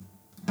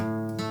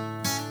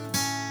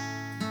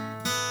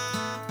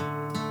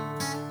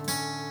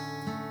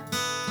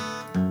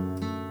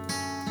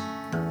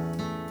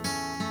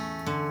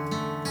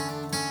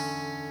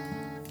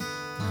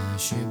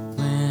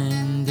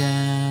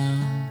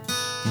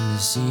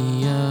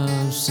sea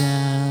of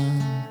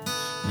sound.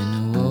 When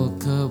I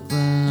woke up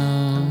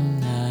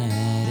alone, I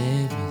had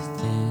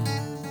everything.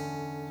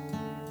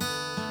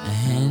 A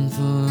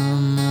handful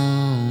of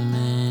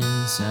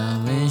moments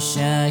I wish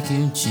I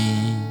could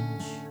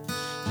change.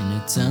 And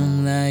a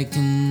tongue like a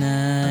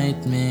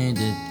nightmare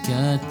that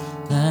cut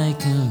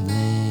like a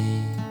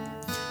blade.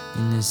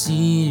 In the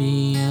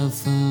city of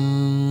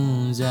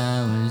fools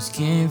I was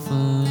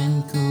careful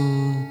and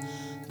cool,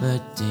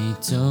 but they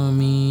tore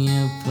me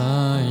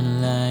apart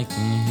like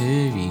a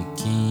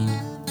hurricane.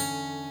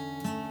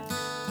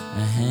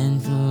 A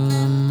handful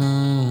of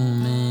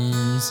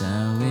moments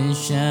I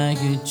wish I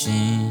could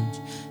change,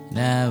 and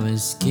I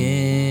was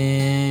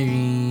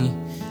carried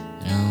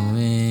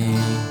away.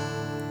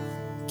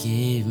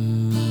 Give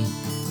me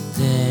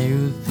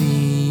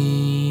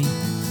therapy.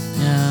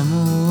 I'm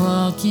a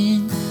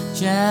walking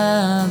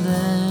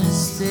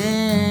childless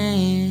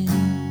day,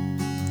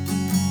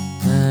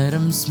 but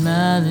I'm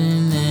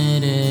smiling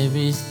at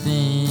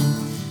everything.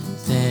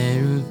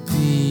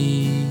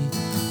 Therapy,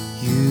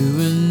 you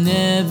were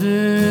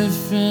never a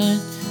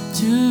friend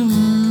to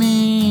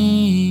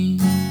me.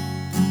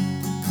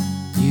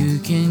 You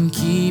can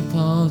keep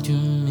all your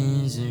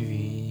misery.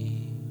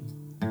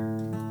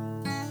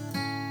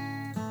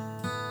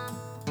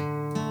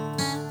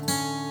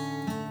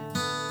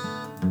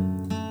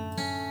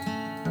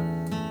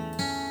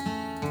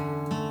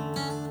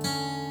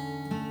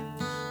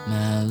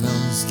 My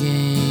lungs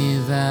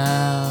gave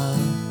out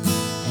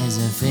as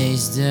I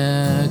faced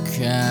the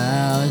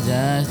crowd.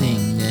 I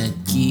think that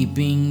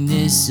keeping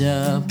this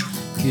up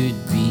could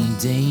be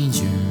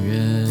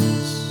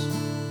dangerous.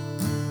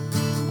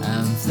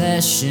 I'm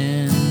flesh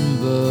and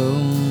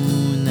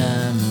bone,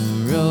 I'm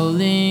a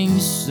rolling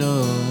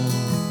stone,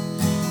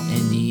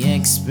 and the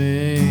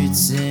experts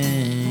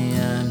say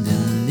I'm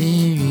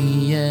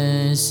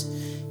delirious.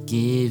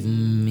 Give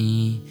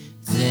me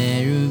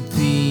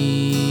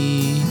therapy.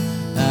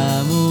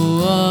 I'm a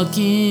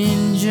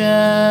walking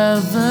travesty,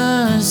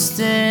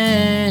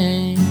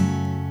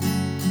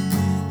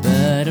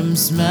 but I'm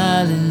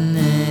smiling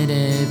at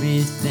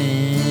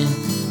everything.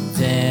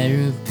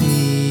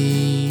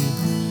 Therapy,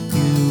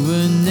 you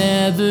were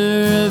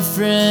never a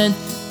friend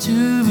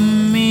to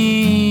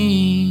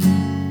me.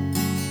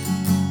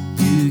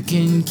 You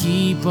can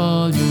keep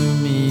all your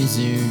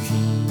misery.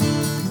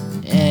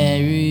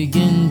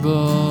 Arrogant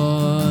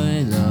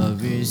boy,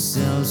 love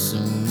yourself so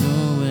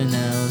no one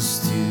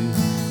else do.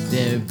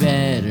 They're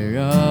better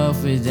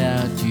off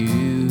without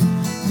you.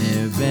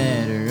 They're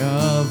better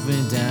off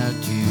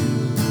without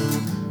you.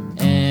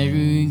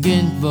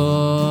 Arrogant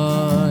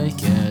boy,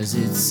 'cause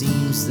it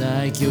seems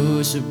like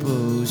you're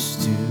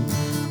supposed to.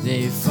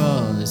 They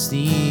fall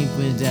asleep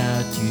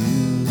without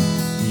you.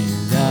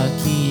 You're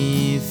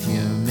lucky if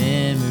your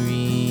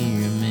memory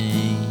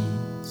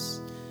remains.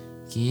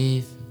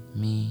 Give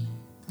me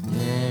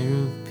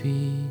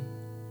therapy.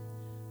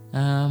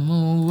 I'm a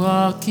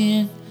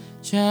walking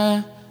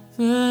travesty,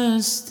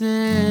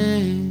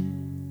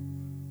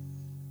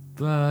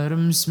 but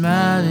I'm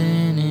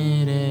smiling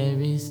at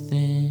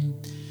everything.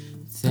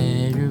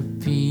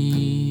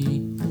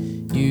 Therapy,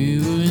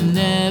 you were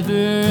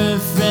never a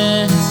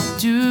friend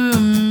to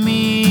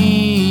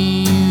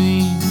me.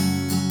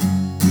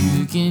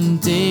 You can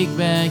take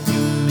back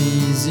your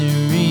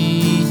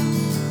misery.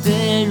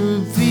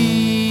 Therapy,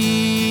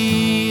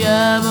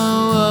 I'm a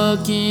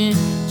walking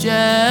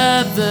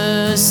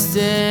travesty,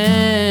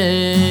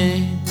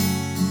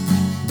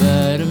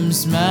 but I'm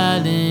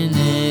smiling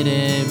at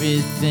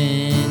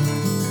everything.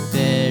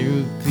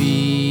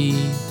 Therapy,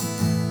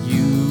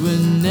 you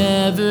were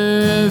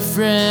never a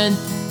friend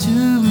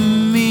to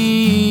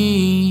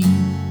me.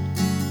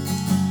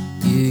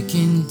 You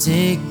can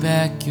take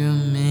back your